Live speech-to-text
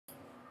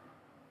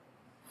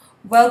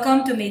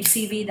Welcome to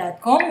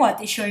MaidCV.com.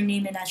 What is your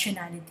name and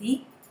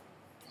nationality?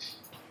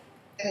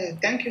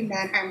 Thank you,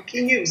 ma'am. I'm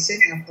Kiny.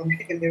 I'm from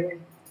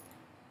Cameroon.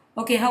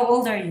 Okay, how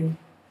old are you?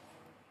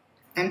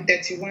 I'm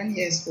 31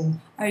 years old.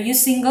 Are you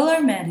single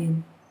or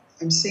married?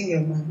 I'm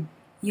single, ma'am.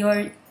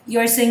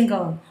 You're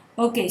single.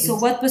 Okay, so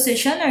Yes. what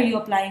position are you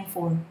applying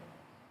for?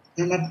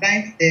 I'm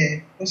applying for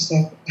the post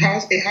of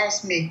a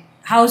housemaid.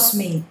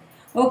 Housemaid.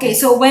 Okay,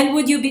 Yes. so when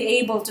would you be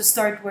able to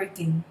start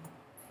working?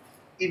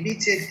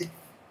 Immediately.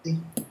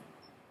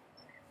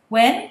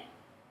 When?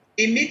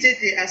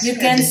 Immediately as You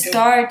soon as can the job.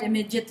 start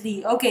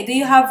immediately. Okay, do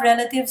you have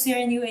relatives here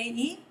in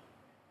UAE?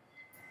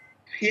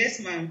 Yes,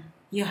 ma'am.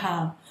 You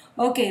have.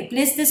 Okay,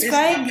 please Yes,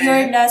 describe ma'am.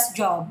 your last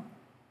job.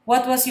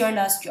 What was your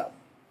last job?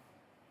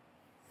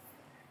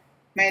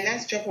 My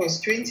last job was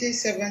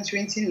 27,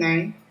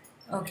 29,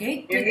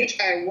 Okay. in which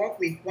I worked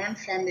with one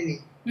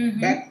family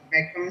back in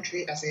my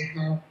country as a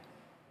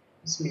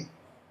housemaid.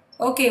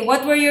 Okay,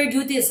 what were your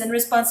duties and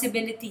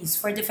responsibilities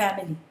for the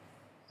family?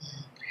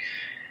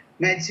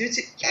 My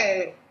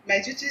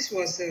duties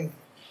was I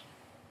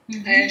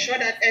ensure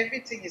that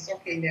everything is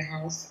okay in the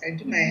house. I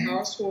do my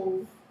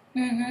household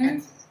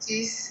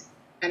activities,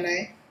 and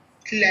I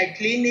like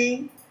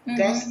cleaning,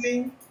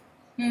 dusting,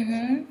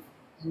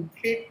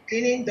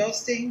 cleaning,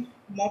 dusting,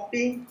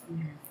 mopping.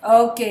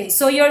 Okay,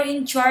 so you're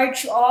in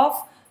charge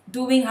of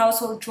doing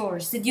household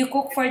chores. Did you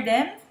cook for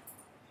them?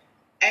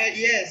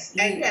 Yes,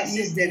 I do You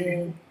assist them.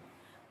 did.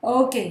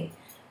 Okay,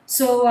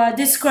 so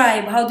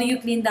describe how do you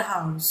clean the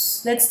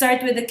house? Let's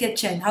start with the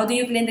kitchen. How do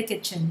you clean the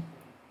kitchen?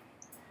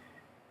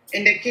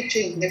 In the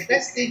kitchen, the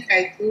first thing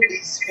I do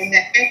is when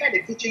I enter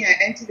the kitchen, I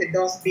empty the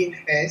dustbin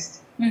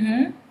first.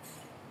 Mm-hmm.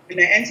 When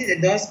I empty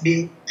the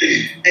dustbin,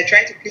 I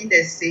try to clean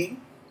the sink.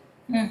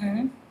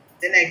 Mm-hmm.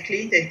 Then I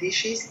clean the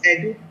dishes.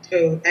 I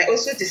do. I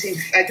also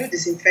disinfect.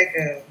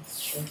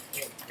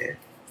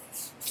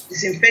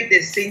 Disinfect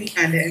the sink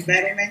and the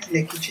environment in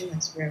the kitchen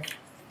as well.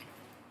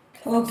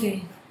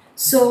 Okay.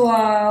 So,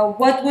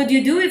 what would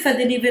you do if a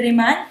delivery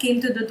man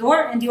came to the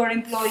door and your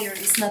employer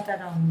is not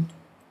around?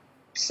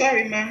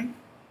 Sorry, ma'am.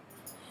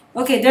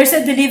 Okay, there's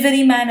a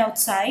delivery man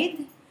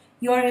outside.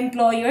 Your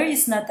employer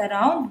is not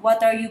around.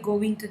 What are you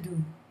going to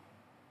do?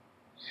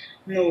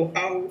 No,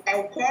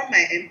 I'll call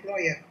my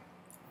employer,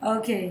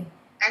 Okay.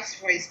 ask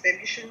for his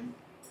permission,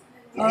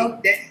 Oh,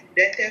 then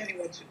tell me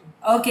what to do.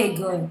 okay,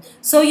 good.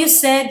 So you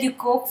said you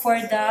cook for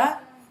the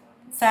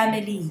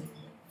family,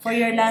 for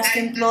your last I assist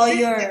them.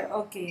 employer.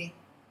 Okay.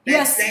 Like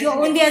Yes, you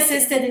plenty only of people.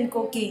 assisted in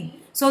cooking.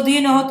 So do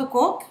you know how to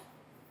cook?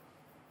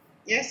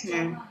 Yes,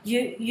 ma'am.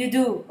 You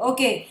do.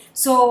 Okay.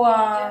 So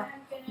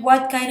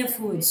what kind of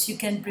foods you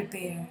can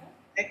prepare?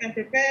 I can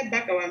prepare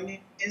back our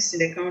meals in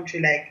the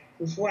country like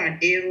fufu and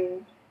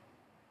arrow,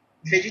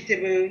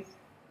 vegetables,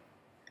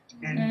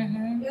 and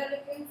Mm-hmm.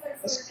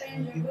 what's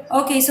it?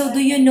 Okay, so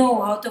do you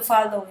know how to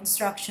follow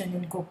instruction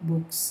in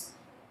cookbooks?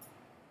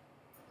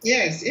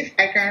 Yes, if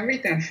I can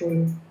read and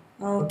follow.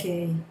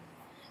 Okay.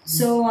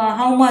 So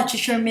how much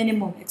is your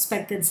minimum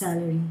expected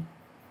salary?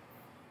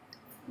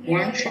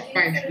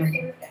 1.5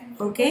 ma'am.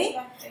 Okay.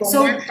 From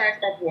So 1.5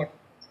 upward.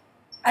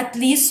 at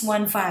least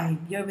 1.5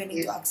 you're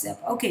willing to Yes.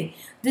 accept. Okay.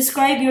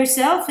 Describe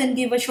yourself and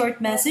give a short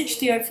message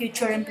to your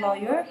future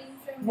employer.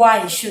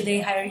 Why should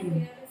they hire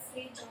you?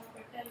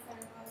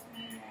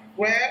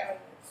 Well,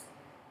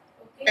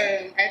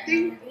 I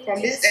think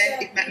from this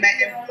end, my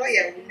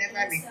employer will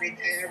never regret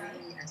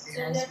hiring me as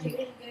a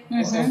housemaid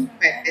because of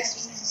my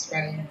expertise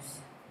value.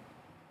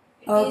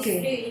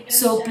 Okay.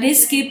 So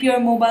please keep your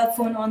mobile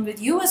phone on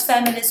with you as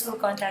families will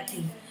contact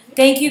you.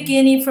 Thank you,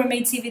 Kiny from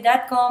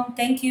MaidCV.com.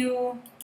 Thank you.